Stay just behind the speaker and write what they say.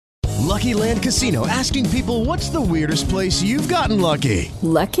Lucky Land Casino, asking people, what's the weirdest place you've gotten lucky?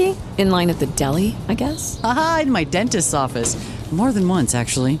 Lucky? In line at the deli, I guess? Aha, in my dentist's office. More than once,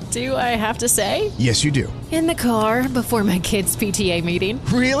 actually. Do I have to say? Yes, you do. In the car before my kids' PTA meeting.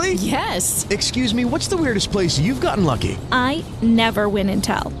 Really? Yes. Excuse me, what's the weirdest place you've gotten lucky? I never win and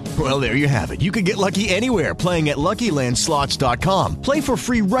tell. Well, there you have it. You can get lucky anywhere, playing at LuckyLandSlots.com. Play for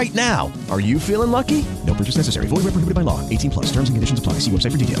free right now. Are you feeling lucky? No purchase necessary. Void where prohibited by law. 18 plus. Terms and conditions apply. See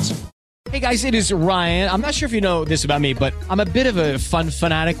website for details. Hey guys, it is Ryan. I'm not sure if you know this about me, but I'm a bit of a fun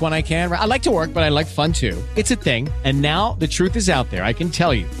fanatic when I can. I like to work, but I like fun too. It's a thing. And now the truth is out there. I can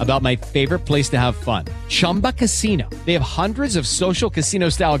tell you about my favorite place to have fun. Chumba Casino. They have hundreds of social casino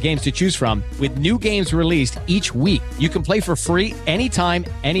style games to choose from with new games released each week. You can play for free anytime,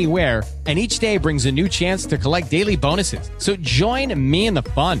 anywhere. And each day brings a new chance to collect daily bonuses. So join me in the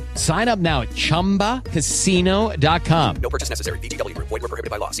fun. Sign up now at ChumbaCasino.com. No purchase necessary. VGW. Void where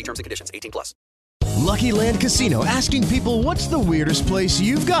prohibited by law. See terms and conditions. 18 plus. Lucky Land Casino, asking people, what's the weirdest place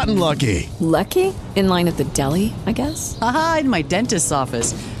you've gotten lucky? Lucky? In line at the deli, I guess? Aha, in my dentist's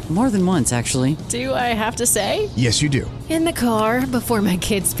office. More than once, actually. Do I have to say? Yes, you do. In the car before my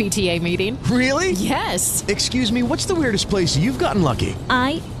kids' PTA meeting. Really? Yes. Excuse me, what's the weirdest place you've gotten lucky?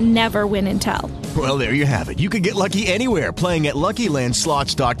 I never win and tell. Well, there you have it. You can get lucky anywhere, playing at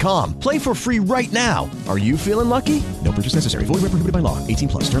LuckyLandSlots.com. Play for free right now. Are you feeling lucky? No purchase necessary. Void where prohibited by law. 18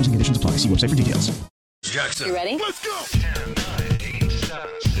 plus. Terms and conditions apply. See website for details. Jackson. You ready? Let's go. 10, 9, 8, 7,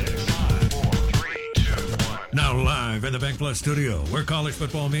 6, 5, 4, 3, 2, 1. Now live in the Bank Plus studio, where college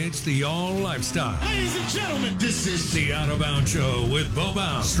football meets the all lifestyle. Ladies and gentlemen, this is The Out of Bounds Show with Bo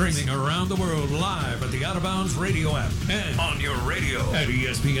Bounds, streaming around the world live at the Out of Bounds radio app and on your radio at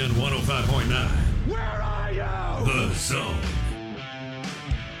ESPN 105.9. Where are you? The Zone.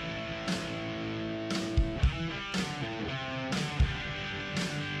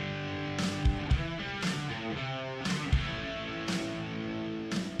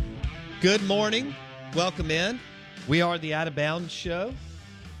 Good morning. Welcome in. We are the Out of Bounds Show.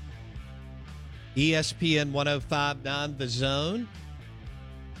 ESPN 105.9 The Zone.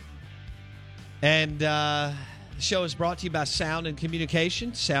 And the show is brought to you by Sound and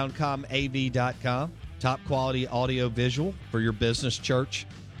Communication, soundcomav.com. Top quality audio visual for your business, church,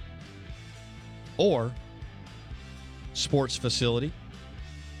 or sports facility.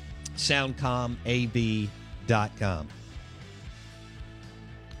 Soundcomav.com.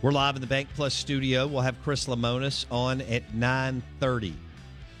 We're live in the Bank Plus studio. We'll have Chris Lemonis on at 9:30.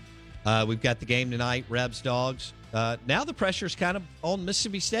 We've got the game tonight, Rebs Dogs. Now the pressure's kind of on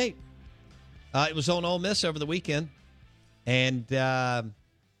Mississippi State. It was on Ole Miss over the weekend. And now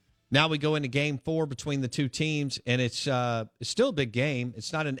we go into Game 4 between the two teams, and it's still a big game.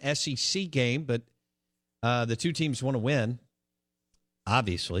 It's not an SEC game, but the two teams want to win,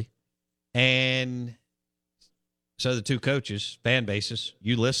 obviously. And so the two coaches, fan bases,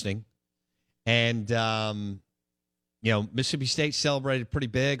 you listening, and, Mississippi State celebrated pretty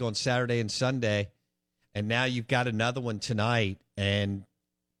big on Saturday and Sunday, and now you've got another one tonight, and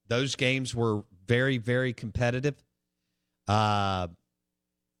those games were very, very competitive. I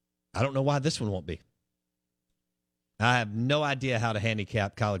don't know why this one won't be. I have no idea how to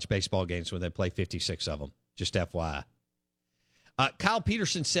handicap college baseball games when they play 56 of them, just FYI. Kyle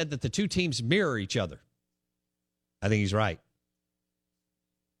Peterson said that the two teams mirror each other. I think he's right.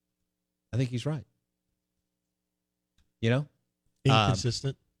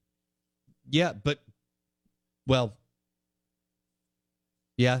 Inconsistent. Yeah,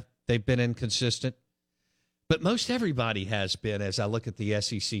 they've been inconsistent. But most everybody has been, as I look at the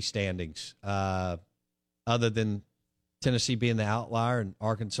SEC standings, other than Tennessee being the outlier and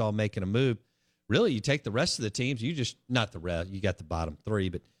Arkansas making a move. Really, you take the rest of the teams, you got the bottom three,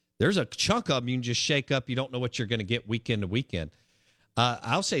 but there's a chunk of them you can just shake up. You don't know what you're going to get weekend to weekend.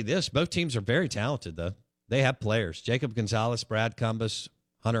 I'll say this. Both teams are very talented, though. They have players. Jacob Gonzalez, Brad Cumbas,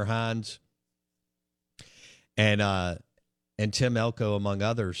 Hunter Hines, and Tim Elko, among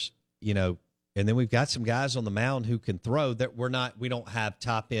others. And then we've got some guys on the mound who can throw that we don't have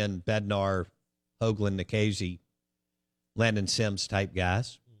top-end Bednar, Hoagland, Nikhazy, Landon Sims type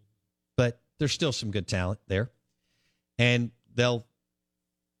guys. But there's still some good talent there. And they'll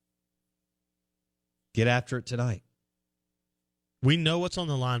get after it tonight. We know what's on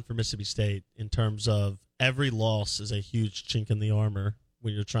the line for Mississippi State in terms of every loss is a huge chink in the armor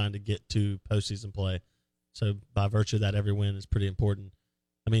when you're trying to get to postseason play. So by virtue of that, every win is pretty important.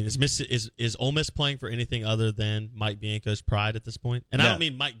 I mean, is Ole Miss playing for anything other than Mike Bianco's pride at this point? And no. I don't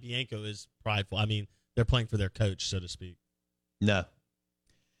mean Mike Bianco is prideful. I mean, they're playing for their coach, so to speak. No.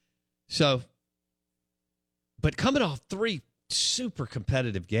 So, but coming off 3 super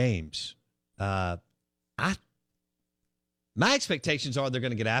competitive games. My expectations are they're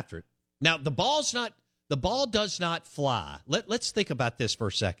going to get after it. Now, the ball does not fly. Let's think about this for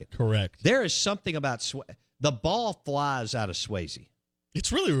a second. Correct. There is something about the ball flies out of Swayze.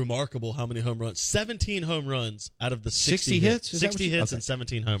 It's really remarkable how many home runs. 17 home runs out of the 60 hits? 60 hits and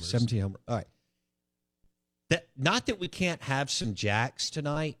 17 homers. 17 homers. All right. Not that we can't have some jacks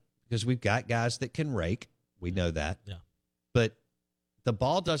tonight, because we've got guys that can rake. We know that. Yeah. But the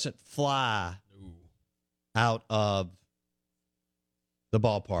ball doesn't fly out of the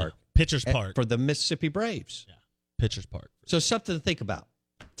ballpark. No. Pitcher's Park. For the Mississippi Braves. Yeah. Pitcher's Park. So something to think about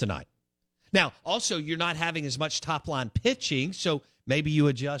tonight. Now, also, you're not having as much top-line pitching, so maybe you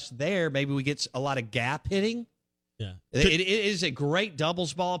adjust there. Maybe we get a lot of gap hitting. Yeah. It is a great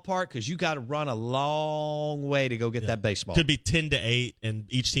doubles ballpark because you got to run a long way to go get that baseball. Could be 10-8, and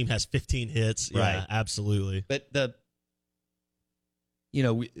each team has 15 hits. Right. Yeah, absolutely. But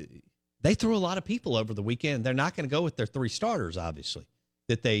they threw a lot of people over the weekend. They're not going to go with their 3 starters, obviously,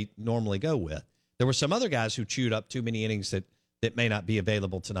 that they normally go with. There were some other guys who chewed up too many innings that may not be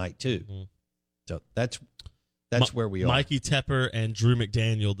available tonight, too. Mm-hmm. So that's where we are. Mikey Tepper and Drew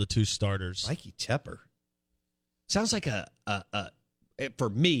McDaniel, the 2 starters. Mikey Tepper. Sounds like for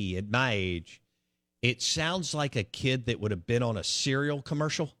me, at my age, it sounds like a kid that would have been on a cereal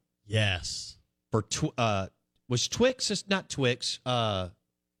commercial. Yes. Was Twix? It's not Twix. What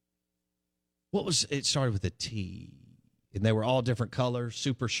was it? Started with a T, and they were all different colors,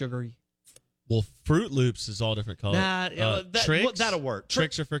 super sugary. Well, Fruit Loops is all different colors. Tricks? That'll work.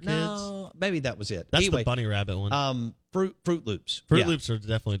 Tricks are for kids? No, maybe that was it. That's anyway, the Bunny Rabbit one. Fruit Loops. Fruit Loops are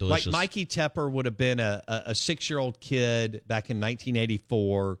definitely delicious. Like Mikey Tepper would have been a 6-year-old kid back in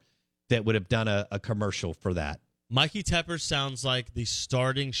 1984 that would have done a commercial for that. Mikey Tepper sounds like the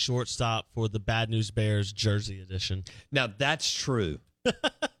starting shortstop for the Bad News Bears jersey edition. Now, that's true.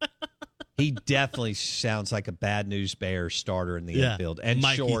 He definitely sounds like a Bad News Bears starter in the infield. And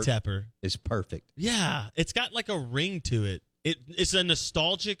Mikey short Tepper is perfect. Yeah, it's got like a ring to it. It's a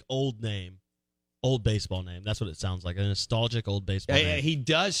nostalgic old name. Old baseball name. That's what it sounds like. A nostalgic old baseball name. He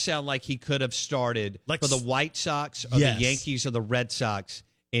does sound like he could have started for the White Sox or the Yankees or the Red Sox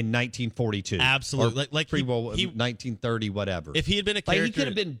in 1942. Absolutely. Like pre-war, 1930, whatever. If he had been a character... he could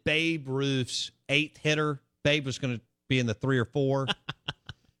have been Babe Ruth's 8th hitter. Babe was going to be in the 3 or 4.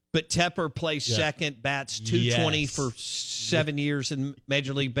 But Tepper plays second, bats 220 for 7 years in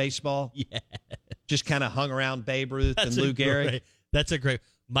Major League Baseball. Yeah. Just kind of hung around Babe Ruth and Lou Gehrig. That's a great...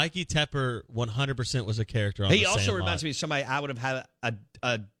 Mikey Tepper 100% was a character on The Sandlot. He also reminds me of somebody I would have had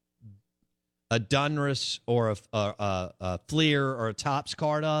a Donruss or a Fleer or a Topps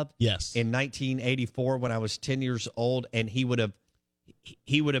card of. Yes. In 1984 when I was 10 years old, and he would have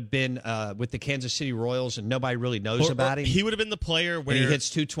been with the Kansas City Royals, and nobody really knows about him. He would have been the player where he hits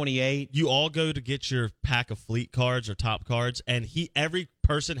 228. You all go to get your pack of Fleet cards or Top cards, and every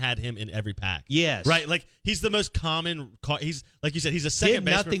person had him in every pack. Yes, right. Like he's the most common. He's like you said. He's a second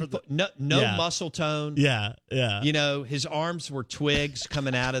baseman. No muscle tone. Yeah. You know, his arms were twigs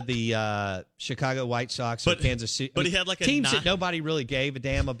coming out of the Chicago White Sox or Kansas City. But he had like teams that nobody really gave a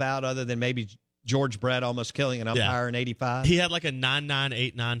damn about, other than maybe George Brett almost killing an umpire in 85. He had like a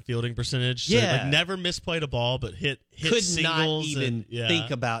 9.989 fielding percentage. So like never misplayed a ball, but hit Could singles. Not even think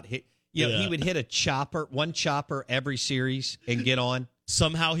about hit. You know, he would hit one chopper every series and get on.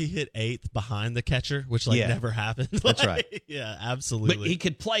 Somehow he hit 8th behind the catcher, which never happened. That's right. Yeah, absolutely. But he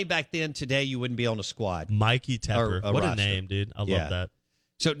could play back then. Today, you wouldn't be on a squad. Mikey Tepper. What roster. A name, dude. I love that.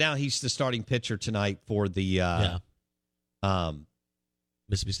 So now he's the starting pitcher tonight for the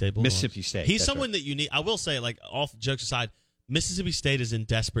Mississippi State Bulldogs. Mississippi State. He's someone that you need. I will say, like, off jokes aside, Mississippi State is in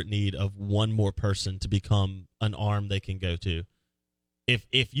desperate need of one more person to become an arm they can go to. If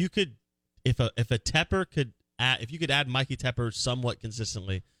a Tepper could add, if you could add Mikey Tepper somewhat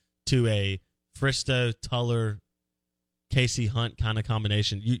consistently to a Fristow, Tuller, Casey Hunt kind of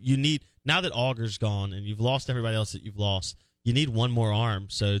combination, you need, now that Auger's gone and you've lost everybody else that you've lost, you need one more arm.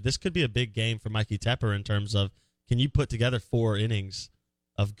 So this could be a big game for Mikey Tepper in terms of, can you put together 4 innings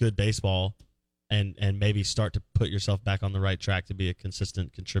of good baseball and maybe start to put yourself back on the right track to be a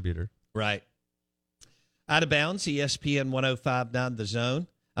consistent contributor. Right. Out of bounds, ESPN 105.9 The Zone.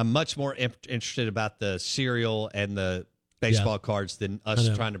 I'm much more interested about the cereal and the baseball cards than us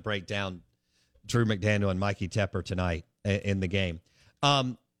trying to break down Drew McDaniel and Mikey Tepper tonight in the game.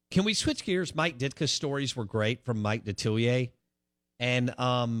 Can we switch gears? Mike Ditka's stories were great from Mike Detillier. And,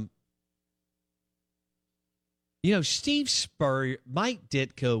 Steve Spurrier, Mike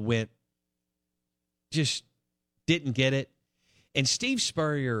Ditka just didn't get it. And Steve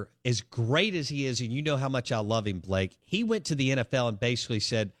Spurrier, as great as he is, and you know how much I love him, Blake, he went to the NFL and basically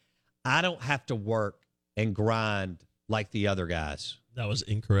said, I don't have to work and grind like the other guys. That was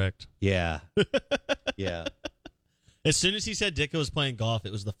incorrect. Yeah. Yeah. As soon as he said Ditka was playing golf,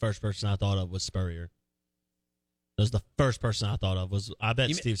 it was the first person I thought of was Spurrier. That was the first person I thought of I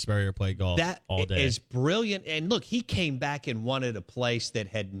bet Steve Spurrier played golf all day. That is brilliant. And look, he came back and won at a place that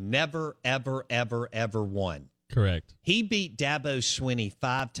had never, ever, ever, ever won. Correct. He beat Dabo Swinney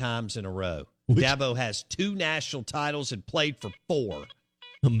 5 times in a row. Dabo has 2 national titles and played for 4.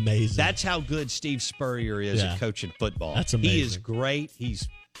 Amazing. That's how good Steve Spurrier is at coaching football. That's amazing. He is great. He's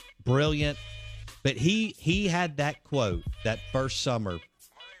brilliant. But he had that quote that first summer,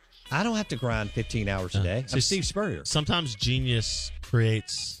 I don't have to grind 15 hours a day. I'm Steve Spurrier. Sometimes genius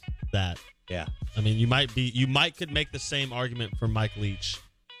creates that. Yeah. I mean, you could make the same argument for Mike Leach.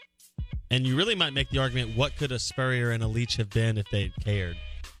 And you really might make the argument, what could a Spurrier and a Leach have been if they cared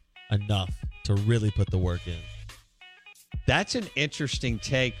enough to really put the work in? That's an interesting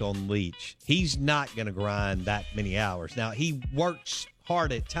take on Leach. He's not going to grind that many hours. Now, he works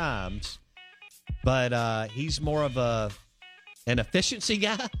hard at times, but he's more of an efficiency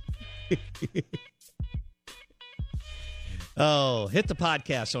guy. Oh, hit the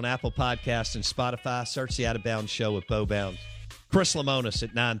podcast on Apple Podcasts and Spotify. Search the Out of Bounds Show with Bo Bounds. Chris Lemonis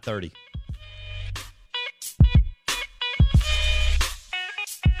at 9:30.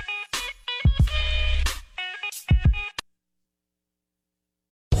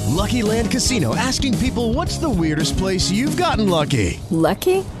 Lucky Land Casino, asking people, what's the weirdest place you've gotten lucky?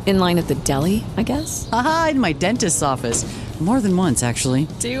 Lucky? In line at the deli, I guess? Aha, in my dentist's office. More than once, actually.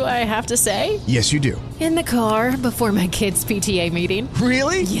 Do I have to say? Yes, you do. In the car before my kids' PTA meeting.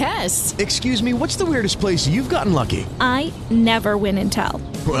 Really? Yes. Excuse me, what's the weirdest place you've gotten lucky? I never win and tell.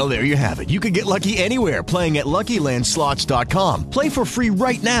 Well, there you have it. You can get lucky anywhere, playing at LuckyLandSlots.com. Play for free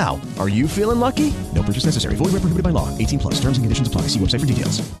right now. Are you feeling lucky? No purchase necessary. Void where prohibited by law. 18+. Terms and conditions apply. See website for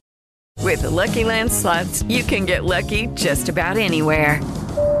details. With the Lucky Land Slots, you can get lucky just about anywhere.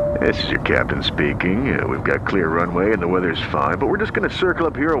 This is your captain speaking. We've got clear runway and the weather's fine, but we're just going to circle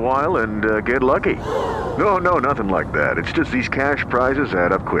up here a while and get lucky. No, nothing like that. It's just these cash prizes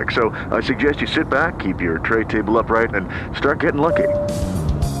add up quick. So I suggest you sit back, keep your tray table upright, and start getting lucky.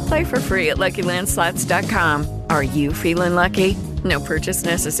 Play for free at LuckyLandSlots.com. Are you feeling lucky? No purchase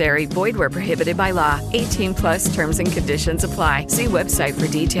necessary. Void where prohibited by law. 18+ terms and conditions apply. See website for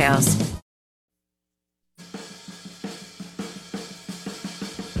details.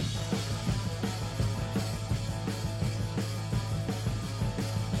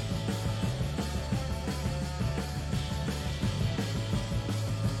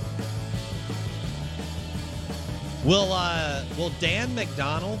 Will Dan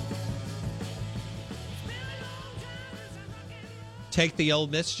McDonnell take the Ole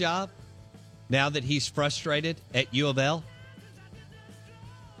Miss job now that he's frustrated at U of L?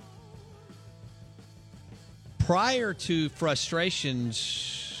 Prior to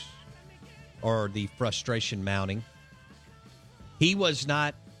frustrations or the frustration mounting, he was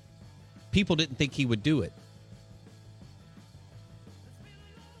not, people didn't think he would do it.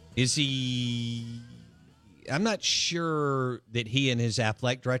 Is he... I'm not sure that he and his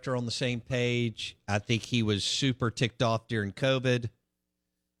athletic director are on the same page. I think he was super ticked off during COVID.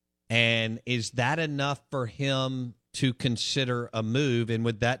 And is that enough for him to consider a move? And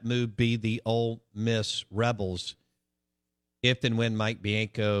would that move be the Ole Miss Rebels if and when Mike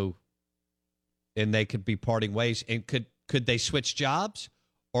Bianco and they could be parting ways? And could they switch jobs?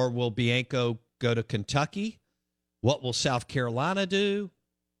 Or will Bianco go to Kentucky? What will South Carolina do?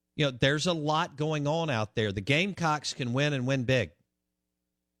 You know, there's a lot going on out there. The Gamecocks can win and win big.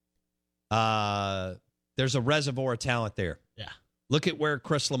 There's a reservoir of talent there. Yeah. Look at where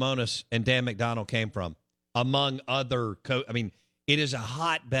Chris Lemonis and Dan McDonnell came from, among other it is a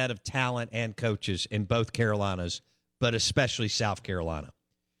hotbed of talent and coaches in both Carolinas, but especially South Carolina.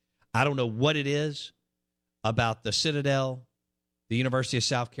 I don't know what it is about the Citadel, the University of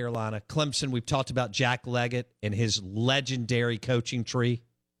South Carolina, Clemson. We've talked about Jack Leggett and his legendary coaching tree,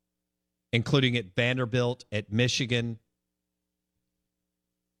 including at Vanderbilt, at Michigan.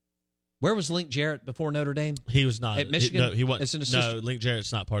 Where was Link Jarrett before Notre Dame? He was not. At Michigan? He wasn't. No, Link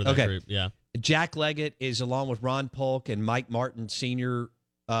Jarrett's not part of that group. Yeah. Jack Leggett is, along with Ron Polk and Mike Martin Sr.,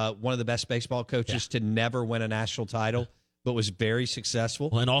 one of the best baseball coaches to never win a national title, but was very successful.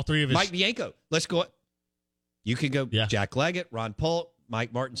 Well, and all three of his... Mike Bianco. Let's go. You can go Jack Leggett, Ron Polk,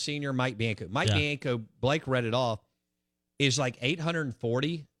 Mike Martin Sr., Mike Bianco. Mike Bianco, Blake read it off, is like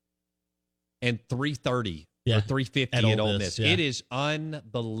 840 and 330 or 350 at Ole Miss. It is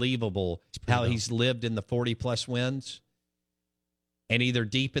unbelievable how he's lived in the 40-plus wins. and either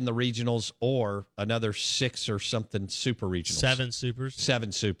deep in the regionals or another 6 or something super regionals. 7 supers.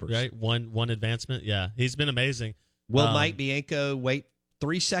 7 supers. Right? One advancement. Yeah, he's been amazing. Will Mike Bianco wait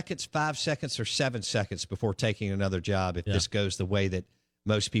 3 seconds, 5 seconds, or 7 seconds before taking another job if this goes the way that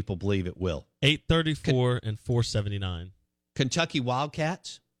most people believe it will? 834 and 479. Kentucky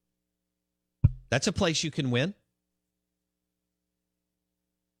Wildcats. That's a place you can win.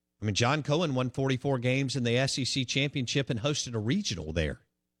 I mean, John Cohen won 44 games in the SEC championship and hosted a regional there.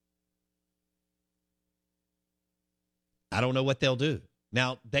 I don't know what they'll do.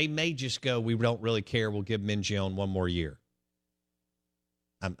 Now, they may just go, we don't really care. We'll give Mingione one more year.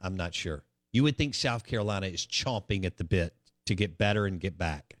 I'm not sure. You would think South Carolina is chomping at the bit to get better and get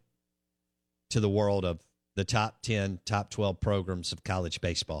back to the world of the top 10, top 12 programs of college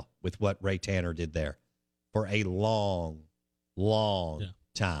baseball with what Ray Tanner did there for a long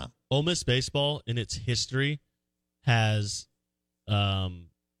time. Ole Miss baseball in its history has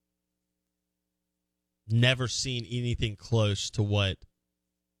never seen anything close to what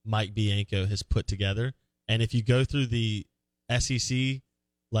Mike Bianco has put together. And if you go through the SEC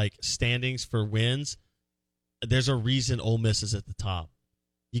standings for wins, there's a reason Ole Miss is at the top.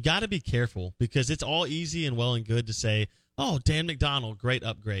 You got to be careful because it's all easy and well and good to say, oh, Dan McDonald, great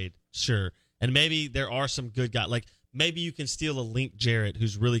upgrade. Sure. And maybe there are some good guys. Maybe you can steal a Link Jarrett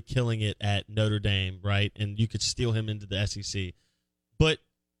who's really killing it at Notre Dame, right? And you could steal him into the SEC. But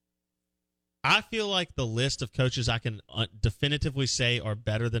I feel like the list of coaches I can definitively say are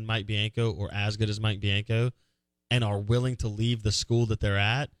better than Mike Bianco or as good as Mike Bianco and are willing to leave the school that they're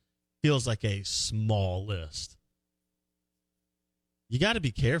at feels like a small list. You got to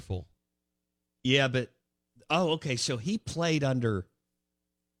be careful. Yeah, but, okay, so he played under,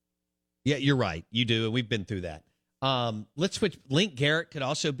 yeah, you're right, you do, and we've been through that. Let's switch. Link Garrett could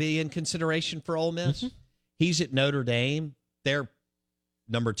also be in consideration for Ole Miss. Mm-hmm. He's at Notre Dame. They're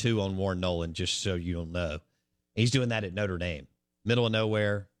number 2 on Warren Nolan, just so you don't know. He's doing that at Notre Dame. Middle of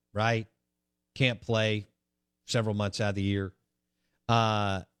nowhere, right? Can't play several months out of the year.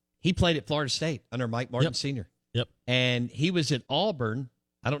 He played at Florida State under Mike Martin Sr. Yep. And he was at Auburn.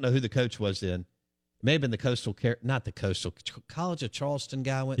 I don't know who the coach was then. It may have been the College of Charleston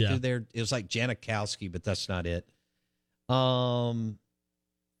guy went through there. It was like Janikowski, but that's not it. He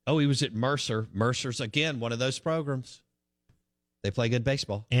was at Mercer. Mercer's, again, one of those programs. They play good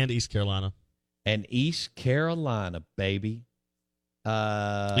baseball. And East Carolina. Baby.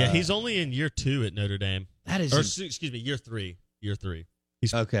 He's only in year 2 at Notre Dame. Year 3. Year 3.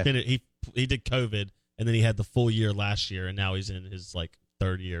 He's okay. He did COVID, and then he had the full year last year, and now he's in his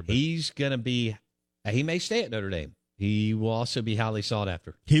 3rd year. But he's going to be – he may stay at Notre Dame. He will also be highly sought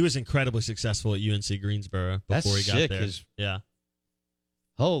after. He was incredibly successful at UNC Greensboro before he got there. Yeah.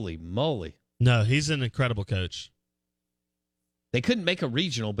 Holy moly. No, he's an incredible coach. They couldn't make a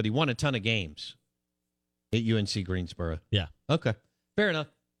regional, but he won a ton of games at UNC Greensboro. Yeah. Okay. Fair enough.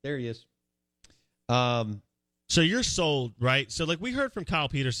 There he is. So you're sold, right? So we heard from Kyle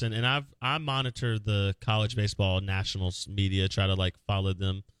Peterson, and I monitor the college baseball nationals media, try to follow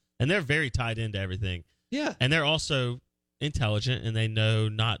them, and they're very tied into everything. Yeah. And they're also intelligent, and they know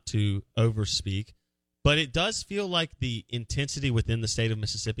not to overspeak. But it does feel like the intensity within the state of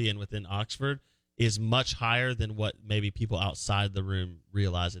Mississippi and within Oxford is much higher than what maybe people outside the room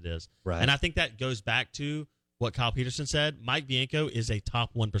realize it is. Right. And I think that goes back to what Kyle Peterson said. Mike Bianco is a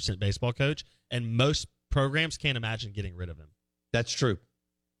top 1% baseball coach, and most programs can't imagine getting rid of him. That's true.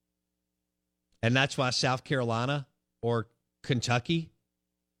 And that's why South Carolina or Kentucky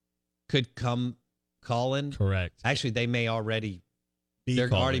could come calling. Correct. Actually, they may already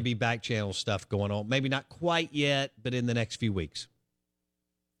be back channel stuff going on. Maybe not quite yet, but in the next few weeks.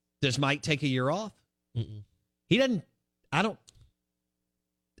 Does Mike take a year off? Mm-mm. He doesn't. I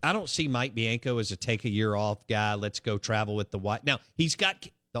don't see Mike Bianco as a take a year off guy. Let's go travel with the White. Now, he's got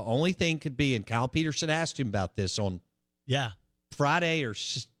the only thing could be, and Kyle Peterson asked him about this on Friday or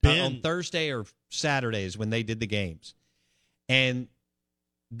on Thursday or Saturday is when they did the games. And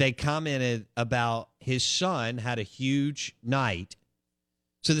they commented about his son had a huge night.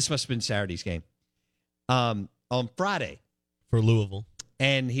 So this must have been Saturday's game. On Friday. For Louisville.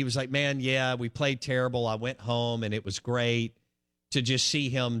 And he was like, man, yeah, we played terrible. I went home, and it was great to just see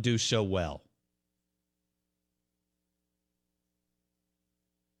him do so well.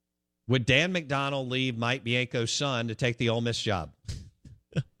 Would Dan McDonald leave Mike Bianco's son to take the Ole Miss job?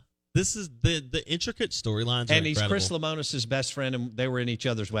 This is the intricate storylines. And he's Chris Lemonis' best friend, and they were in each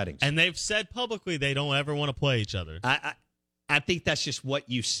other's weddings. And they've said publicly they don't ever want to play each other. I think that's just what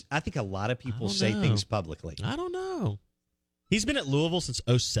I think a lot of people say things publicly. I don't know. He's been at Louisville since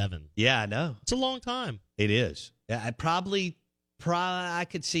 2007. Yeah, I know. It's a long time. It is. Probably I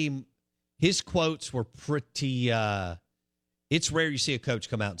could see his quotes were pretty. It's rare you see a coach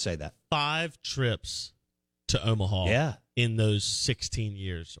come out and say that. 5 trips to Omaha in those 16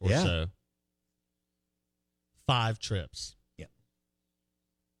 years or so. 5 trips. Yeah.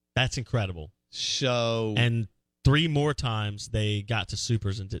 That's incredible. So and 3 more times they got to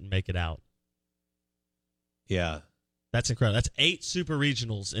Supers and didn't make it out. Yeah. That's incredible. That's 8 Super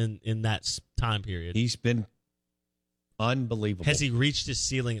Regionals in that time period. He's been unbelievable. Has he reached his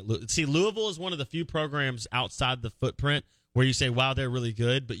ceiling at Louisville? See, Louisville is one of the few programs outside the footprint where you say, wow, they're really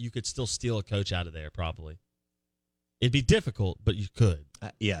good, but you could still steal a coach out of there probably. It'd be difficult, but you could.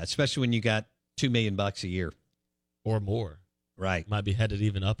 Yeah, especially when you got $2 million a year. Or more. Right. Might be headed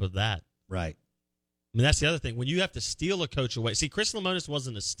even up of that. Right. I mean, that's the other thing. When you have to steal a coach away. See, Chris Lemonis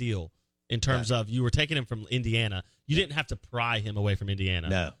wasn't a steal in terms of you were taking him from Indiana. You didn't have to pry him away from Indiana.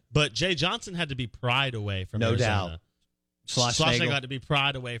 No. But Jay Johnson had to be pried away from Arizona. doubt. Schlossnagle had to be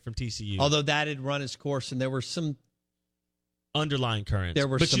pried away from TCU. Although that had run its course, and there were some underlying currents. There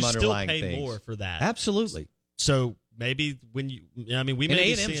were but some you underlying still pay things. more for that. Absolutely. So maybe when you, I mean, we and may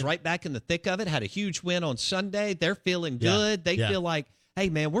be A&M's seeing right back in the thick of it. Had a huge win on Sunday. They're feeling good. They feel like, hey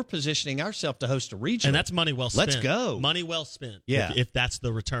man, we're positioning ourselves to host a regional, and that's money well spent. Let's go. Money well spent. Yeah. If that's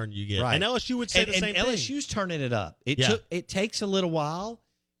the return you get. Right. And LSU would say the same thing. LSU's turning it up. It takes a little while.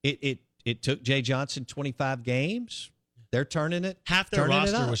 It took Jay Johnson 25 games. They're turning it. Half their turning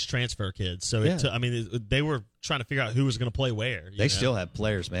roster it up. was transfer kids, so they were trying to figure out who was going to play where. They still have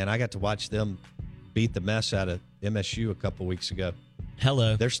players, man. I got to watch them beat the mess out of MSU a couple weeks ago.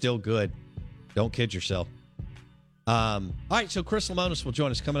 Hello. They're still good. Don't kid yourself. All right, so Chris Lemonis will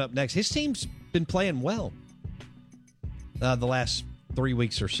join us coming up next. His team's been playing well the last 3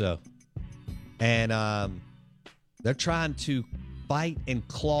 weeks or so. And they're trying to fight and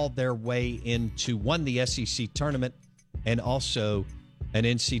claw their way into, one, the SEC tournament and also an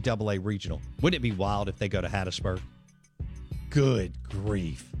NCAA regional. Wouldn't it be wild if they go to Hattiesburg? Good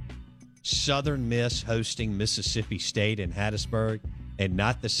grief. Southern Miss hosting Mississippi State in Hattiesburg, and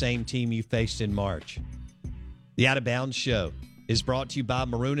not the same team you faced in March. The Out of Bounds Show is brought to you by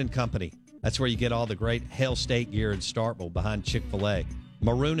Maroon & Company. That's where you get all the great Hail State gear in Starkville behind Chick-fil-A.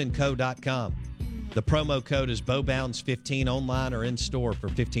 MaroonandCo.com. The promo code is BowBounds15 online or in store for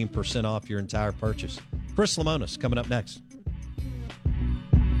 15% off your entire purchase. Chris Lemonis coming up next.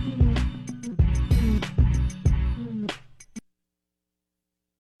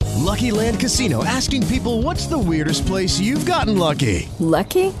 Lucky Land Casino, asking people, what's the weirdest place you've gotten lucky?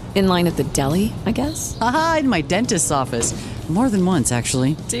 Lucky? In line at the deli, I guess? Aha, in my dentist's office. More than once,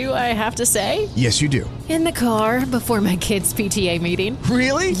 actually. Do I have to say? Yes, you do. In the car before my kids' PTA meeting.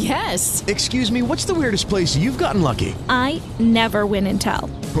 Really? Yes. Excuse me, what's the weirdest place you've gotten lucky? I never win and tell.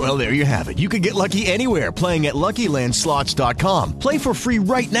 Well, there you have it. You can get lucky anywhere, playing at LuckyLandSlots.com. Play for free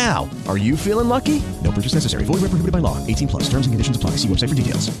right now. Are you feeling lucky? No purchase necessary. Void where prohibited by law. 18+. Terms and conditions apply. See website for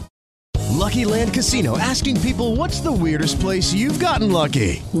details. Lucky Land Casino, asking people, what's the weirdest place you've gotten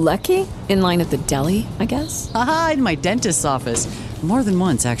lucky? Lucky? In line at the deli, I guess? Aha, in my dentist's office. More than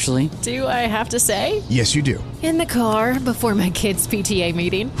once, actually. Do I have to say? Yes, you do. In the car before my kids' PTA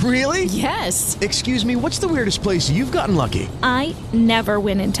meeting. Really? Yes. Excuse me, what's the weirdest place you've gotten lucky? I never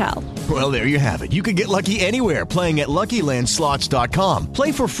win and tell. Well, there you have it. You can get lucky anywhere, playing at LuckyLandSlots.com.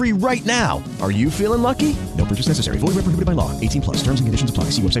 Play for free right now. Are you feeling lucky? No purchase necessary. Void where prohibited by law. 18+. Terms and conditions apply.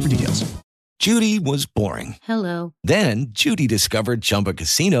 See website for details. Judy was boring. Hello. Then Judy discovered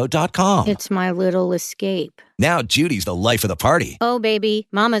ChumbaCasino.com. It's my little escape. Now Judy's the life of the party. Oh, baby,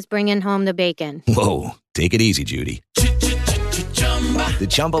 mama's bringing home the bacon. Whoa, take it easy, Judy. The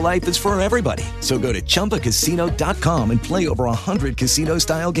Chumba life is for everybody. So go to ChumbaCasino.com and play over 100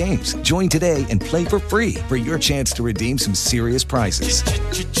 casino-style games. Join today and play for free for your chance to redeem some serious prizes.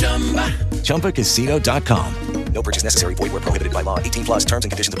 ChumbaCasino.com. No purchase necessary. Void where prohibited by law. 18+. Terms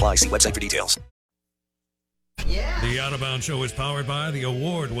and conditions apply. See website for details. The Out of Bounds Show is powered by the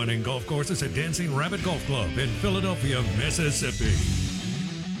award-winning golf courses at Dancing Rabbit Golf Club in Philadelphia, Mississippi.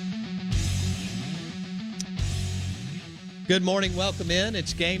 Good morning. Welcome in.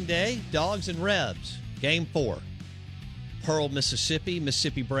 It's game day. Dogs and Rebs. Game 4. Pearl, Mississippi.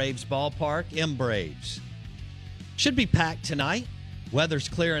 Mississippi Braves Ballpark. M Braves. Should be packed tonight. Weather's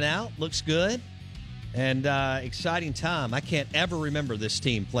clearing out. Looks good. And exciting time. I can't ever remember this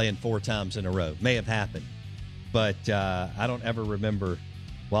team playing 4 times in a row. May have happened. But I don't ever remember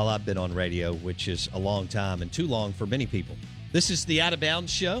while I've been on radio, which is a long time and too long for many people. This is the Out of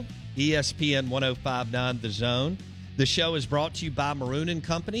Bounds Show. ESPN 105.9 The Zone. The show is brought to you by Maroon &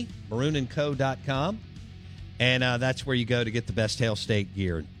 Company, maroonandco.com. And that's where you go to get the best Hail State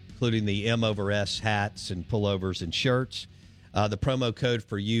gear, including the M over S hats and pullovers and shirts. The promo code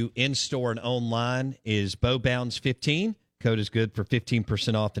for you in-store and online is BowBounds15. Code is good for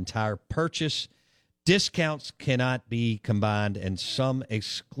 15% off entire purchase. Discounts cannot be combined, and some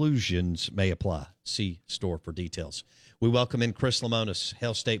exclusions may apply. See store for details. We welcome in Chris Lemonis,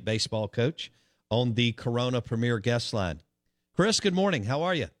 Hail State baseball coach, on the Corona Premier Guest Line. Chris, good morning. How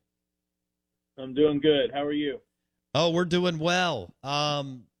are you? I'm doing good. How are you? Oh, we're doing well.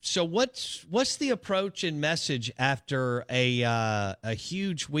 So what's the approach and message after a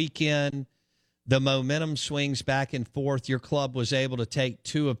huge weekend? The momentum swings back and forth. Your club was able to take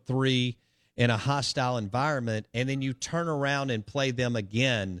 2 of 3 in a hostile environment, and then you turn around and play them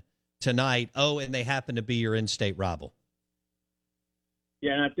again tonight. Oh, and they happen to be your in-state rival.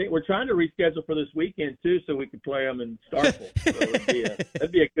 Yeah, and I think we're trying to reschedule for this weekend too, so we could play them in Starkville. So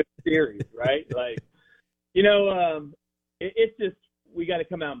that'd be a good series, right? Like, it's just we got to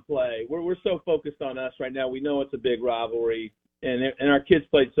come out and play. We're so focused on us right now. We know it's a big rivalry, and our kids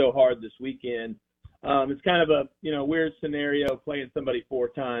played so hard this weekend. It's kind of a weird scenario playing somebody 4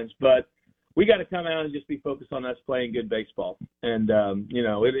 times, but we got to come out and just be focused on us playing good baseball. And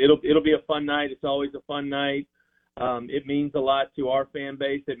it'll be a fun night. It's always a fun night. It means a lot to our fan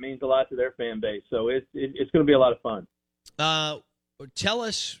base. It means a lot to their fan base. So it's going to be a lot of fun. Tell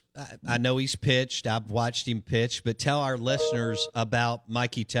us, I know he's pitched. I've watched him pitch, but tell our listeners about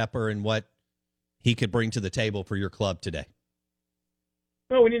Mikey Tepper and what he could bring to the table for your club today.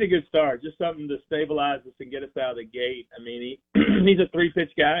 Well, we need a good start, just something to stabilize us and get us out of the gate. I mean, he's a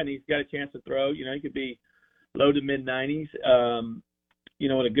 3-pitch guy, and he's got a chance to throw. He could be low to mid-90s,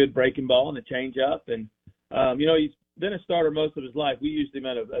 with a good breaking ball and a changeup. And, he's been a starter most of his life. We used him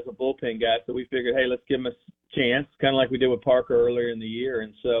as a bullpen guy, so we figured, hey, let's give him a chance, kind of like we did with Parker earlier in the year.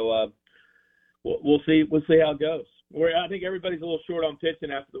 And so we'll see how it goes. I think everybody's a little short on pitching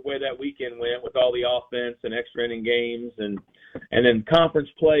after the way that weekend went with all the offense and extra inning games, and then conference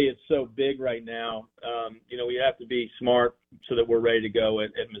play is so big right now. We have to be smart so that we're ready to go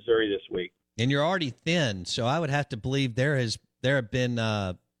at Missouri this week. And you're already thin, so I would have to believe there have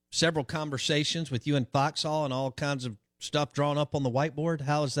been several conversations with you and Foxhall and all kinds of stuff drawn up on the whiteboard.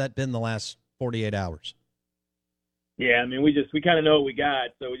 How has that been the last 48 hours? Yeah, I mean, we kind of know what we got,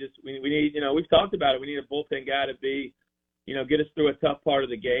 so we need, we've talked about it. We need a bullpen guy to be, get us through a tough part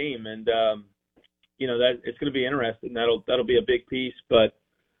of the game, and that it's going to be interesting. That'll be a big piece, but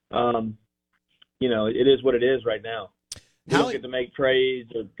it is what it is right now. We don't get to make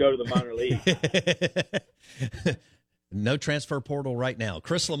trades or go to the minor league. No transfer portal right now.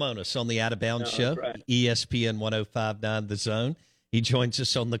 Chris Lemonis on the Out of Bounds show, right. ESPN 105.9 The Zone. He joins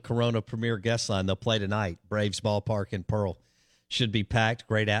us on the Corona Premier Guest Line. They'll play tonight. Braves Ballpark in Pearl. Should be packed.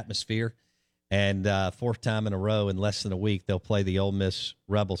 Great atmosphere. And 4th time in a row in less than a week, they'll play the Ole Miss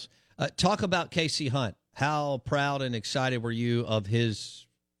Rebels. Talk about Casey Hunt. How proud and excited were you of his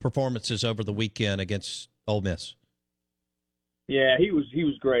performances over the weekend against Ole Miss? Yeah, he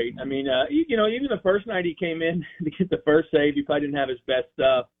was great. I mean, even the first night he came in to get the first save, he probably didn't have his best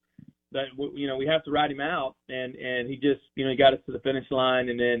stuff. That we have to ride him out, and he just he got us to the finish line,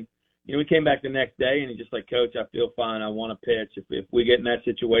 and then we came back the next day, and he's just like, Coach, I feel fine. I want to pitch. If we get in that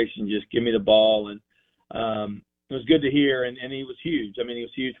situation, just give me the ball. And it was good to hear, and he was huge. I mean, he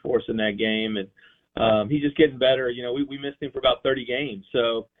was huge for us in that game, and he's just getting better. We missed him for about 30 games,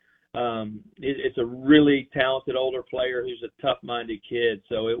 so it's a really talented older player who's a tough-minded kid.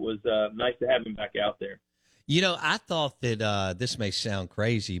 So it was nice to have him back out there. I thought that this may sound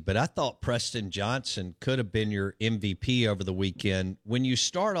crazy, but I thought Preston Johnson could have been your MVP over the weekend. When you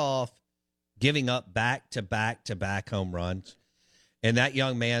start off giving up back-to-back home runs, and that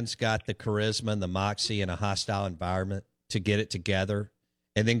young man's got the charisma and the moxie in a hostile environment to get it together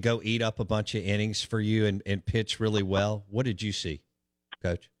and then go eat up a bunch of innings for you and pitch really well. What did you see,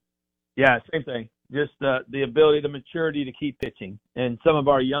 Coach? Yeah, same thing. Just the ability, the maturity to keep pitching. And some of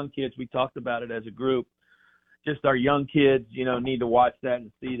our young kids, we talked about it as a group, just our young kids, need to watch that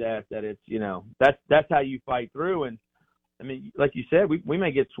and see that it's, that's how you fight through. And I mean, like you said, we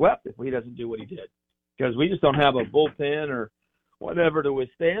may get swept if he doesn't do what he did, because we just don't have a bullpen or whatever to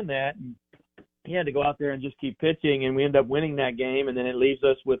withstand that. And he had to go out there and just keep pitching, and we end up winning that game. And then it leaves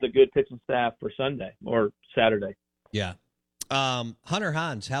us with a good pitching staff for Sunday or Saturday. Yeah. Hunter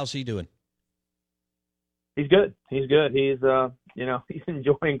Hines, how's he doing? He's good. He's good. He's, he's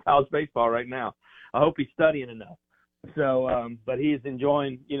enjoying college baseball right now. I hope he's studying enough. So, but he's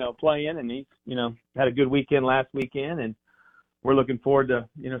enjoying, playing, and he's, had a good weekend last weekend, and we're looking forward to,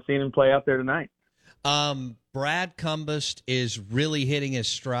 seeing him play out there tonight. Brad Cumbest is really hitting his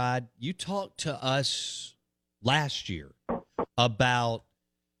stride. You talked to us last year about,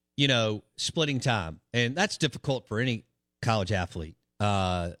 splitting time, and that's difficult for any college athlete,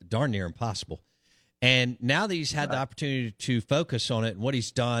 darn near impossible. And now that he's had the opportunity to focus on it and what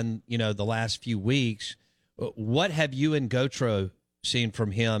he's done, the last few weeks, what have you and Gotro seen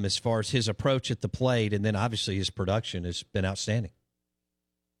from him as far as his approach at the plate? And then obviously his production has been outstanding.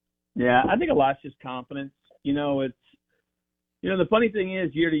 Yeah, I think a lot's just confidence. The funny thing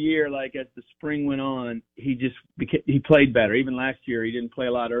is, year to year, like as the spring went on, he played better. Even last year, he didn't play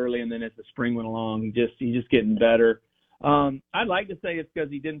a lot early, and then as the spring went along, he's just getting better. I'd like to say it's because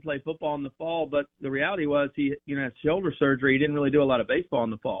he didn't play football in the fall, but the reality was he had shoulder surgery. He didn't really do a lot of baseball in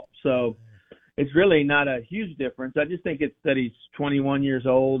the fall, so it's really not a huge difference. I just think it's that he's 21 years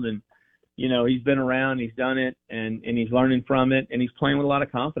old, and he's been around, he's done it, and he's learning from it, and he's playing with a lot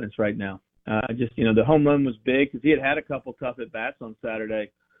of confidence right now. The home run was big because he had a couple tough at-bats on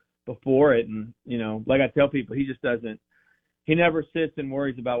Saturday before it. And, like I tell people, he never sits and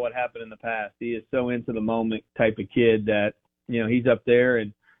worries about what happened in the past. He is so into the moment type of kid that, he's up there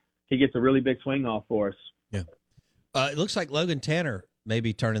and he gets a really big swing off for us. Yeah. It looks like Logan Tanner may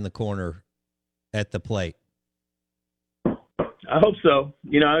be turning the corner at the plate. I hope so.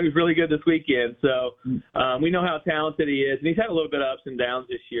 He was really good this weekend. So we know how talented he is, and he's had a little bit of ups and downs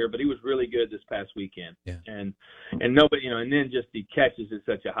this year, but he was really good this past weekend. Yeah. And nobody, and then just he catches at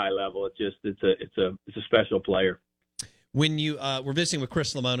such a high level. It's a special player. When you we're visiting with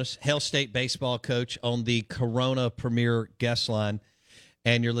Chris Lemonis, Hail State baseball coach, on the Corona Premier guest line,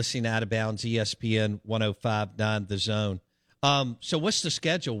 and you're listening to Out of Bounds, ESPN 105.9 The Zone. So what's the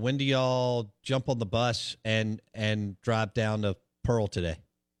schedule? When do y'all jump on the bus and drive down to Pearl today?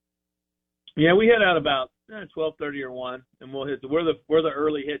 Yeah, we head out about 12:30 or 1, and we're the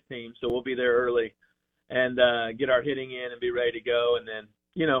early hit team, so we'll be there early and get our hitting in and be ready to go, and then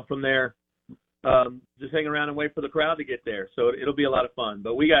from there just hang around and wait for the crowd to get there. So it'll be a lot of fun.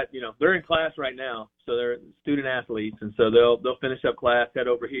 But we got they're in class right now, so they're student athletes, and so they'll finish up class, head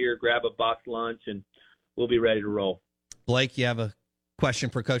over here, grab a box lunch, and we'll be ready to roll. Blake, you have a question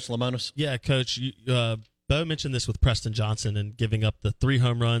for Coach Lemonis? Yeah, Coach. Bo mentioned this with Preston Johnson and giving up the 3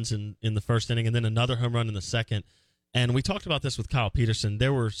 home runs in the first inning and then another home run in the second. And we talked about this with Kyle Peterson.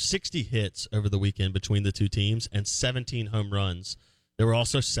 There were 60 hits over the weekend between the two teams and 17 home runs. There were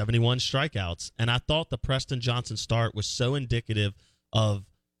also 71 strikeouts. And I thought the Preston Johnson start was so indicative of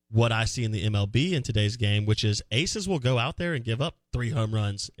what I see in the MLB in today's game, which is aces will go out there and give up 3 home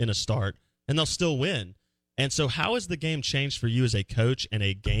runs in a start, and they'll still win. And so how has the game changed for you as a coach and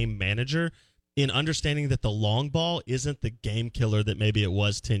a game manager in understanding that the long ball isn't the game killer that maybe it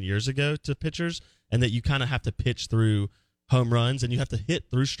was 10 years ago to pitchers, and that you kind of have to pitch through home runs and you have to hit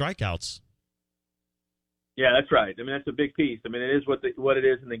through strikeouts? Yeah, that's right. I mean, that's a big piece. I mean, it is what it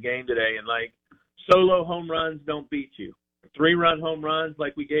is in the game today. And, solo home runs don't beat you. 3-run home runs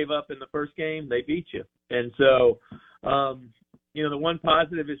like we gave up in the first game, they beat you. And so, the one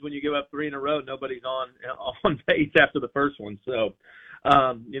positive is when you give up 3 in a row, nobody's on base after the first one. So,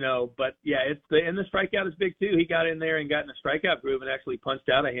 but yeah, and the strikeout is big too. He got in there and got in a strikeout groove and actually punched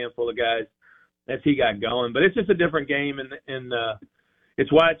out a handful of guys as he got going. But it's just a different game, and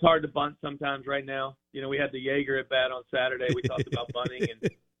it's why it's hard to bunt sometimes right now. We had the Jaeger at bat on Saturday. We talked about bunting,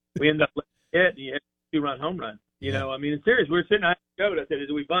 and we ended up letting it hit, and you hit a 2-run home run. I mean, it's serious. We were sitting at the coach. I said,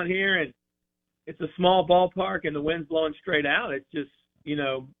 do we bunt here? And it's a small ballpark and the wind's blowing straight out. It's just,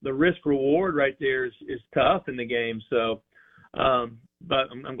 the risk reward right there is tough in the game. So, but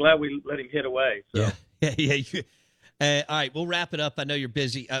I'm glad we let him hit away. So. Yeah. All right, we'll wrap it up. I know you're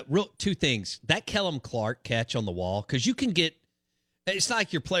busy. 2 things. That Kellum Clark catch on the wall, because you can get – it's not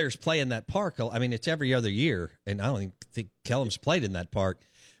like your players play in that park. I mean, it's every other year, and I don't even think Kellum's played in that park.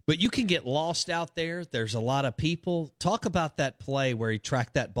 But you can get lost out there. There's a lot of people. Talk about that play where he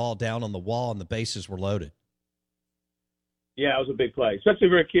tracked that ball down on the wall and the bases were loaded. Yeah, it was a big play, especially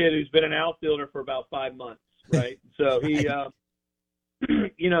for a kid who's been an outfielder for about 5 months, right? So he,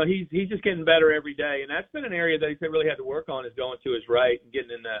 he's just getting better every day, and that's been an area that he's really had to work on, is going to his right and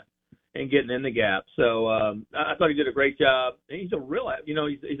getting in the gap. So I thought he did a great job. And he's a real,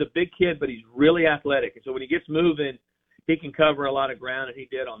 he's a big kid, but he's really athletic, and so when he gets moving, he can cover a lot of ground, and he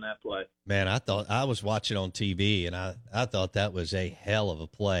did on that play. Man, I was watching on TV, and I thought that was a hell of a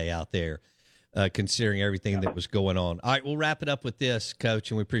play out there, considering everything that was going on. All right, we'll wrap it up with this,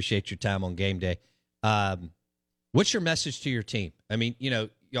 Coach, and we appreciate your time on game day. What's your message to your team? I mean, y'all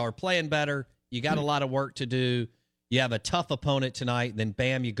are playing better. You got a lot of work to do. You have a tough opponent tonight, then,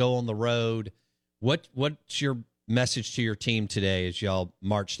 bam, you go on the road. What's your message to your team today as y'all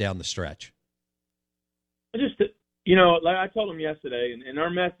march down the stretch? Like I told them yesterday, and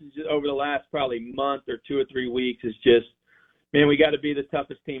our message over the last probably month or 2 or 3 weeks is just, man, we got to be the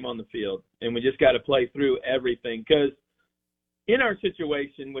toughest team on the field, and we just got to play through everything, because in our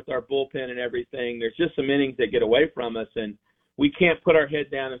situation with our bullpen and everything, there's just some innings that get away from us, and we can't put our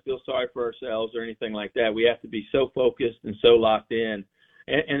head down and feel sorry for ourselves or anything like that. We have to be so focused and so locked in.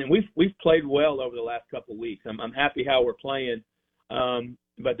 And we've played well over the last couple of weeks. I'm happy how we're playing,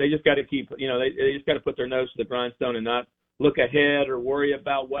 but they just got to keep, they just got to put their nose to the grindstone and not look ahead or worry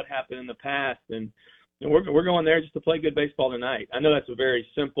about what happened in the past. And we're going there just to play good baseball tonight. I know that's a very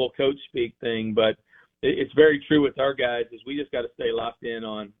simple coach speak thing, but it's very true with our guys. Is we just got to stay locked in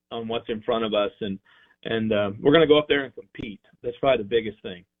on what's in front of us, and we're going to go up there and compete. That's probably the biggest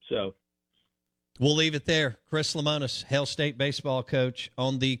thing. So we'll leave it there. Chris Lemonis, Hail State baseball coach,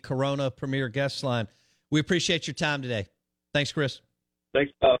 on the Corona Premier Guest Line. We appreciate your time today. Thanks, Chris.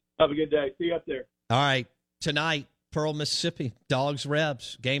 Thanks. Have a good day. See you up there. All right. Tonight, Pearl, Mississippi, Dogs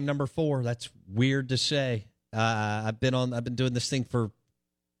Rebs, game number 4. That's weird to say. I've been doing this thing for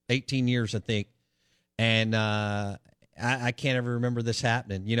 18 years, I think, and I can't ever remember this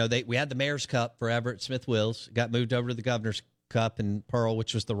happening. We had the Mayor's Cup for Everett Smith Wills, got moved over to the Governor's Cup in Pearl,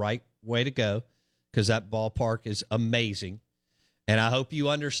 which was the right way to go because that ballpark is amazing. And I hope you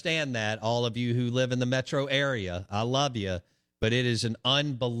understand that, all of you who live in the metro area. I love you, but it is an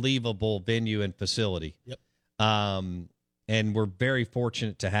unbelievable venue and facility. Yep. And we're very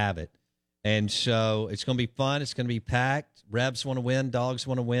fortunate to have it. And so it's going to be fun. It's going to be packed. Rebs want to win. Dogs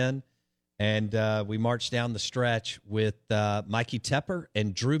want to win. And we march down the stretch with Mikey Tepper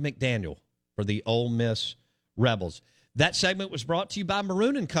and Drew McDaniel for the Ole Miss Rebels. That segment was brought to you by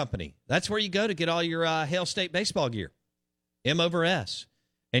Maroon & Company. That's where you go to get all your Hail State baseball gear. M/S.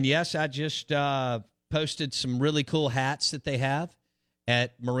 And, yes, I just posted some really cool hats that they have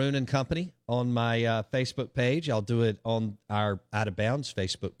at Maroon & Company on my Facebook page. I'll do it on our Out of Bounds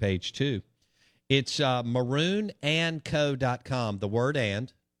Facebook page, too. It's maroonandco.com, the word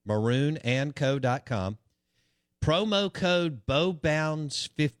and, maroonandco.com. Promo code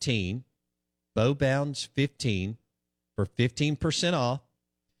BowBounds15, BowBounds15 for 15% off.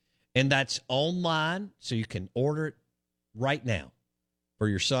 And that's online, so you can order it right now for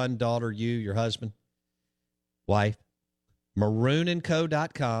your son, daughter, you, your husband, wife.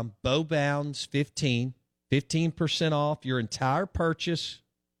 Maroonandco.com, BowBounds15, 15% off your entire purchase.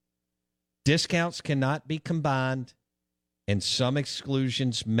 Discounts cannot be combined, and some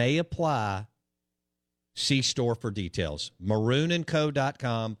exclusions may apply. See store for details.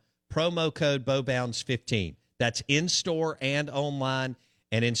 Maroonandco.com, promo code BowBounds15. That's in-store and online.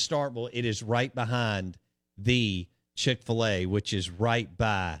 And in Starkville, it is right behind the Chick-fil-A, which is right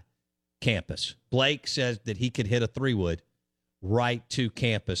by campus. Blake says that he could hit a 3-wood right to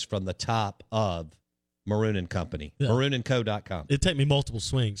campus from the top of Maroon & Company. Yeah. Maroonandco.com. It'd take me multiple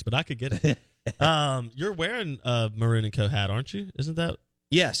swings, but I could get it. You're wearing a Maroon & Co. hat, aren't you? Isn't that?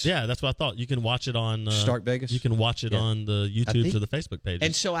 Yes. Yeah, that's what I thought. You can watch it on Stark Vegas. You can watch it on the YouTube or the Facebook page.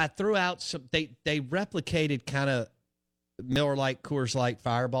 And so I threw out some. They replicated kind of Miller Lite, Coors Light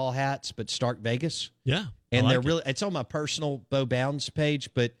Fireball hats, but Stark Vegas. Yeah, and they're really. It's on my personal Bow Bounds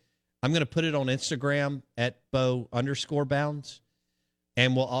page, but I'm going to put it on Instagram at Bow_Bounds,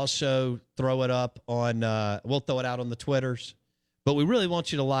 and we'll also throw it up on. We'll throw it out on the Twitters. But we really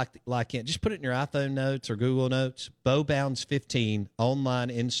want you to lock in. Just put it in your iPhone notes or Google Notes. BowBounds15, online,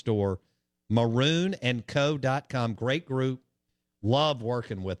 in-store. Maroonandco.com. Great group. Love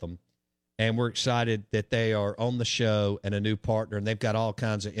working with them. And we're excited that they are on the show and a new partner. And they've got all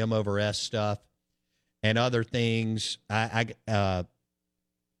kinds of M/S stuff and other things.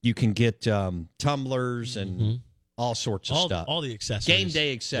 You can get tumblers and all sorts of stuff. All the accessories. Game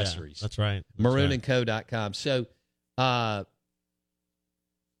day accessories. Yeah, that's right. Maroonandco.com. So,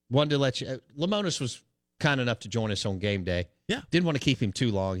 wanted to let you. Lemonis was kind enough to join us on game day. Yeah, didn't want to keep him too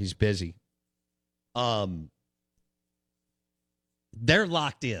long. He's busy. They're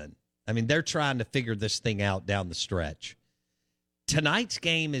locked in. I mean, they're trying to figure this thing out down the stretch. Tonight's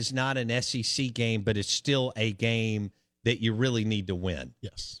game is not an SEC game, but it's still a game that you really need to win.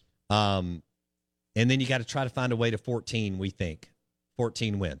 Yes. And then you got to try to find a way to 14. We think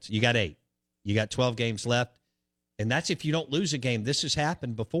 14 wins. You got 8. You got 12 games left. And that's if you don't lose a game. This has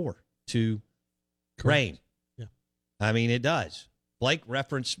happened before to Rain. Yeah. I mean, it does. Blake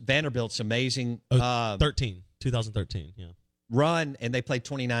referenced Vanderbilt's amazing 2013, yeah. Run, and they played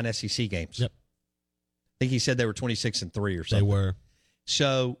 29 SEC games. Yep. I think he said they were 26-3 or something. They were.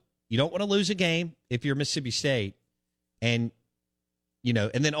 So you don't want to lose a game if you're Mississippi State. And,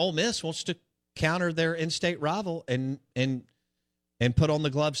 and then Ole Miss wants to counter their in-state rival and put on the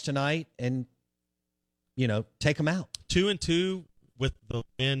gloves tonight and, take them out. 2-2 with the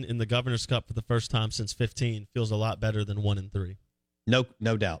win in the Governor's Cup for the first time since 15 feels a lot better than 1-3. No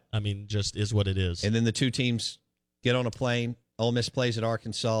doubt. I mean, just is what it is. And then the two teams get on a plane Ole Miss plays at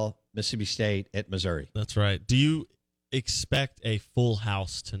Arkansas, Mississippi State at Missouri. That's right. Do you expect a full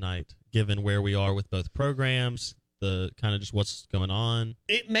house tonight, given where we are with both programs, the kind of just what's going on?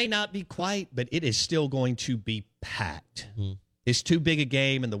 It may not be quite, but it is still going to be packed. Mm-hmm. It's too big a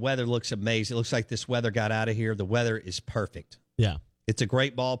game, and the weather looks amazing. It looks like this weather got out of here. The weather is perfect. Yeah. It's a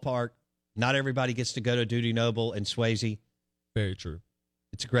great ballpark. Not everybody gets to go to Dudy Noble and Swayze. Very true.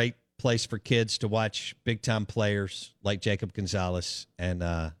 It's a great place for kids to watch big-time players like Jacob Gonzalez and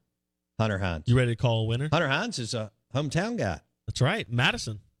Hunter Hines. You ready to call a winner? Hunter Hines is a hometown guy. That's right.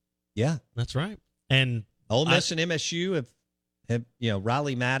 Madison. Yeah. That's right. And Ole Miss and MSU have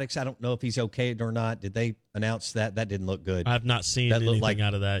Riley Maddox. I don't know if he's okay or not. Did they announce that? That didn't look good. I've not seen that anything looked like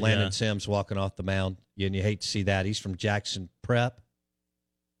out of that. Landon Sims walking off the mound. And you hate to see that. He's from Jackson Prep.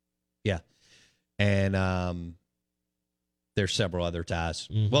 Yeah. And there's several other ties.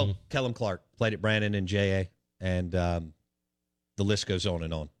 Mm-hmm. Well, Kellum Clark played at Brandon and JA, and the list goes on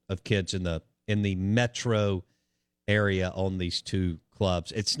and on of kids in the metro area on these two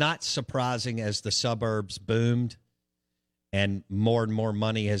clubs. It's not surprising as the suburbs boomed and more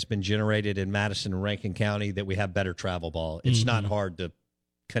money has been generated in Madison and Rankin County that we have better travel ball. It's not hard to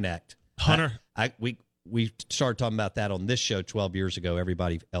connect. Hunter, we started talking about that on this show 12 years ago.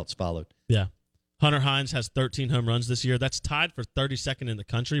 Everybody else followed. Yeah. Hunter Hines has 13 home runs this year. That's tied for 32nd in the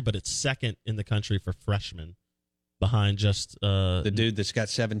country, but it's second in the country for freshmen, behind just the dude that's got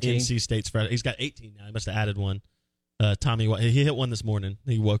 17. NC State's freshman. He's got 18 now. He must have added one. Tommy White. He hit one this morning.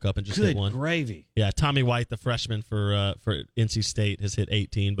 He woke up and just hit one. Good gravy. Yeah, Tommy White, the freshman for NC State, has hit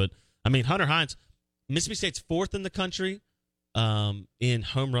 18. But I mean, Hunter Hines, Mississippi State's fourth in the country in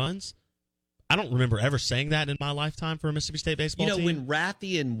home runs. I don't remember ever saying that in my lifetime for a Mississippi State baseball team. When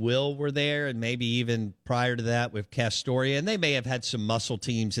Raffy and Will were there, and maybe even prior to that with Castoria, and they may have had some muscle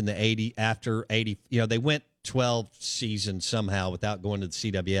teams in the 80 after 80. They went 12 seasons somehow without going to the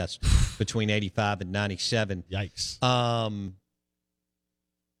CWS between 85 and 97. Yikes. I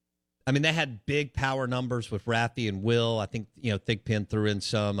mean, they had big power numbers with Raffy and Will. I think, Thigpen threw in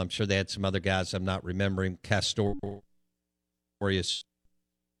some. I'm sure they had some other guys I'm not remembering. Castorius.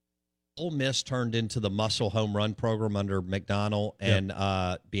 Ole Miss turned into the muscle home run program under McDonald and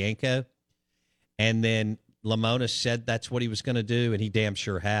Bianco. And then Lamonis said that's what he was going to do, and he damn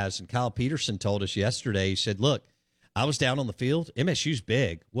sure has. And Kyle Peterson told us yesterday, he said, look, I was down on the field. MSU's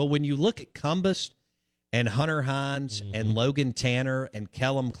big. Well, when you look at Cumbus and Hunter Hines and Logan Tanner and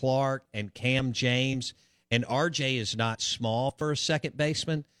Kellum Clark and Cam James, and RJ is not small for a second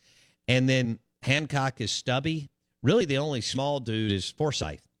baseman, and then Hancock is stubby, really the only small dude is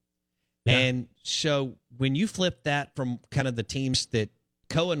Forsythe. Yeah. And so when you flip that from kind of the teams that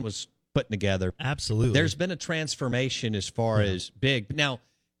Cohen was putting together, absolutely, there's been a transformation as far as big. Now,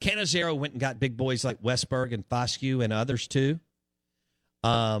 Canizero went and got big boys like Westberg and Foscue and others too.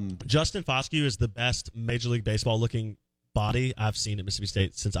 Justin Foscue is the best Major League Baseball looking body I've seen at Mississippi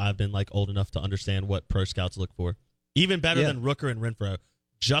State since I've been old enough to understand what pro scouts look for. Even better than Rooker and Renfro.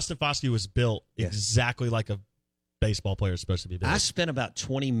 Justin Foscue was built exactly like a baseball player is supposed to be built. I spent about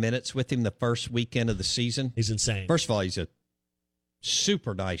 20 minutes with him the first weekend of the season. He's insane. First of all, he's a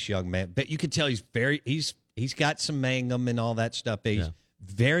super nice young man, but you can tell he's got some mangum and all that stuff. He's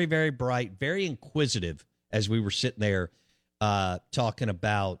very, very bright, very inquisitive. As we were sitting there talking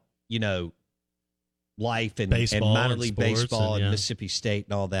about life and minor league baseball and Mississippi State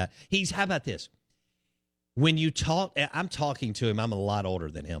and all that. How about this? When you talk, I'm talking to him. I'm a lot older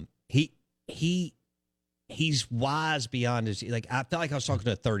than him. He's wise beyond his. I felt like I was talking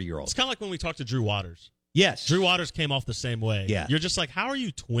to a 30-year-old. It's kind of like when we talked to Drew Waters. Yes, Drew Waters came off the same way. Yeah, you're just like, how are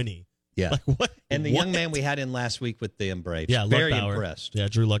you 20? Yeah, what? And the young man we had in last week with the Braves. Yeah, very Luckbauer. Impressed. Yeah,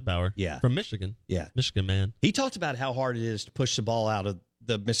 Drew Luckbauer. Yeah, from Michigan. Yeah, Michigan man. He talked about how hard it is to push the ball out of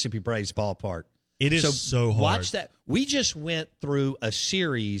the Mississippi Braves ballpark. It is so hard. Watch that. We just went through a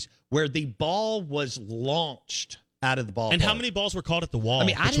series where the ball was launched out of the ballpark. And how many balls were caught at the wall? I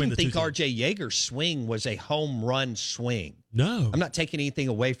mean, I didn't think R.J. Yeager's swing was a home run swing. No. I'm not taking anything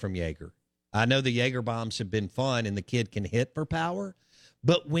away from Yeager. I know the Yeager bombs have been fun and the kid can hit for power.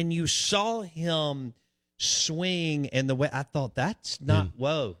 But when you saw him swing and the way, I thought, that's not,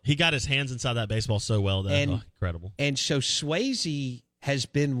 whoa. He got his hands inside that baseball so well. Incredible. And so Swayze has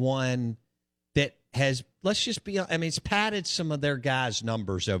been one that has, let's just be, it's padded some of their guys'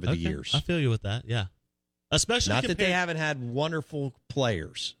 numbers over the years. I feel you with that, yeah. Especially not that they haven't had wonderful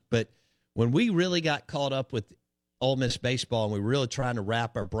players, but when we really got caught up with Ole Miss baseball and we were really trying to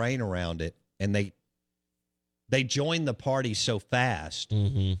wrap our brain around it, and they joined the party so fast.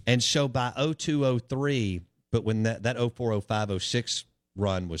 Mm-hmm. And so by 02-03, but when that 04-05-06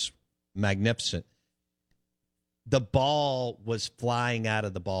 run was magnificent, the ball was flying out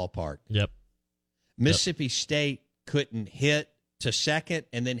of the ballpark. Yep. Mississippi State couldn't hit to second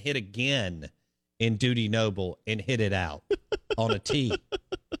and then hit again in Dudy Noble and hit it out on a tee.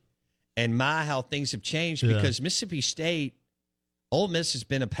 And how things have changed because Mississippi State, Ole Miss has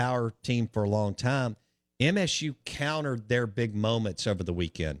been a power team for a long time. MSU countered their big moments over the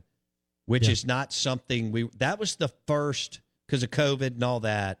weekend, which is not something that was the first because of COVID and all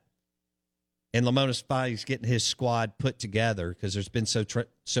that. And Lamona's finally getting his squad put together because there's been so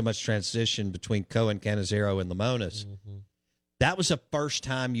much transition between Cohen, Cannizzaro, and Lamona's. Mm-hmm. That was the first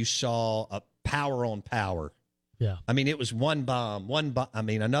time you saw a power on power. Yeah. I mean, it was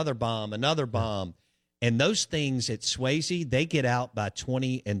another bomb. And those things at Swayze, they get out by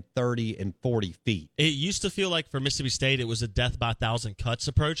 20 and 30 and 40 feet. It used to feel like for Mississippi State, it was a death by 1,000 cuts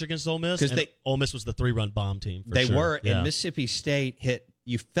approach against Ole Miss. Because Ole Miss was the 3-run bomb team. They were, and Mississippi State hit.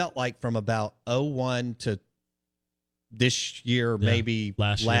 You felt like from about 01 to this year, maybe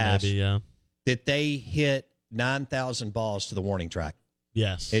last year, that they hit 9,000 balls to the warning track.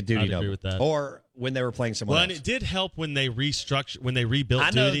 Yes, at Dudy I'd agree with that. Or when they were playing somewhere else. And it did help when they rebuilt I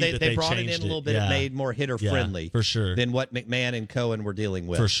know Dudy. they brought it in a little bit. It made more hitter-friendly for sure than what McMahon and Cohen were dealing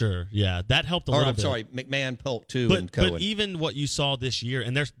with. For sure, yeah. That helped a little bit. I'm sorry, McMahon, Polk, too, and Cohen. But even what you saw this year,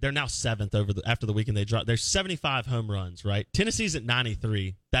 and they're now 7th after the weekend they dropped. There's 75 home runs, right? Tennessee's at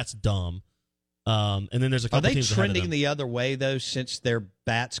 93. That's dumb. And then there's a couple teams. Are they trending the other way, though, since their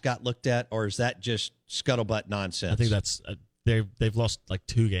bats got looked at, or is that just scuttlebutt nonsense? I think that's... They've lost like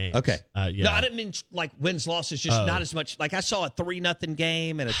 2 games. Okay. Yeah. No, I didn't mean like wins losses, just not as much. Like I saw a 3-0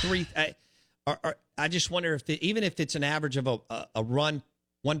 game and a 3. I just wonder if even if it's an average of a run,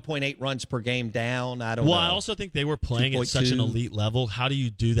 1.8 runs per game down. I don't know. Well, I also think they were playing at such an elite level. How do you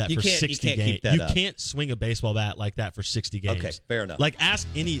do that for 60 games? You can't swing a baseball bat like that for 60 games. Okay, fair enough. Like ask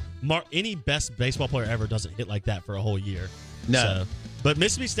any best baseball player ever doesn't hit like that for a whole year. No. But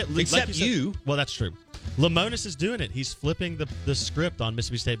Mississippi State, except like you said, well, that's true. Lamonis is doing it. He's flipping the script on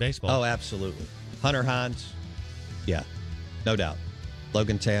Mississippi State baseball. Oh, absolutely. Hunter Hines, yeah, no doubt.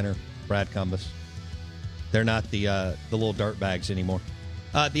 Logan Tanner, Brad Cumbas. They're not the little dirt bags anymore.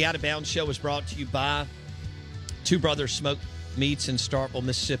 The Out of Bounds show was brought to you by Two Brothers Smoked Meats in Starkville,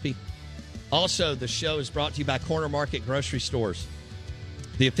 Mississippi. Also, the show is brought to you by Corner Market Grocery Stores,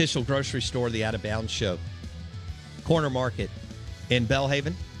 the official grocery store of the Out of Bounds show. Corner Market in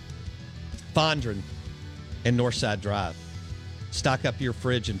Belhaven, Fondren, and Northside Drive. Stock up your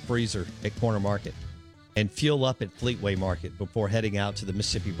fridge and freezer at Corner Market and fuel up at Fleetway Market before heading out to the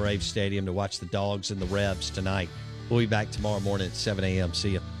Mississippi Braves Stadium to watch the Dogs and the Rebs tonight. We'll be back tomorrow morning at 7 a.m. See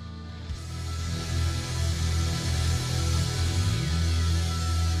you.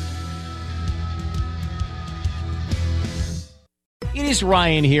 It is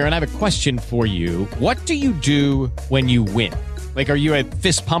Ryan here, and I have a question for you. What do you do when you win? Like, are you a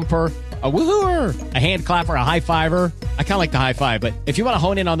fist pumper, a woohooer, a hand clapper, a high fiver? I kind of like the high five, but if you want to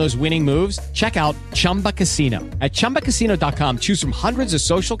hone in on those winning moves, check out Chumba Casino. At ChumbaCasino.com, choose from hundreds of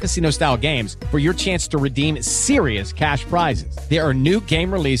social casino-style games for your chance to redeem serious cash prizes. There are new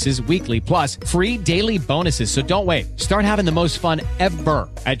game releases weekly, plus free daily bonuses, so don't wait. Start having the most fun ever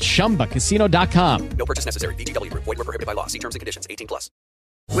at ChumbaCasino.com. No purchase necessary. VGW Group. Void where prohibited by law. See terms and conditions. 18+.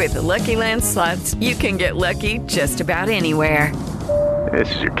 With the Lucky Land Slots, you can get lucky just about anywhere.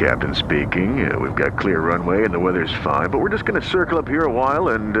 This is your captain speaking. We've got clear runway and the weather's fine, but we're just going to circle up here a while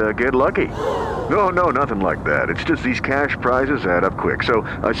and get lucky. No, nothing like that. It's just these cash prizes add up quick. So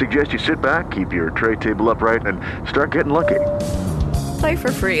I suggest you sit back, keep your tray table upright, and start getting lucky. Play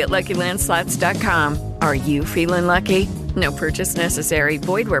for free at LuckyLandSlots.com. Are you feeling lucky? No purchase necessary.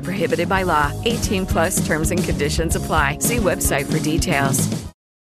 Void where prohibited by law. 18+ terms and conditions apply. See website for details.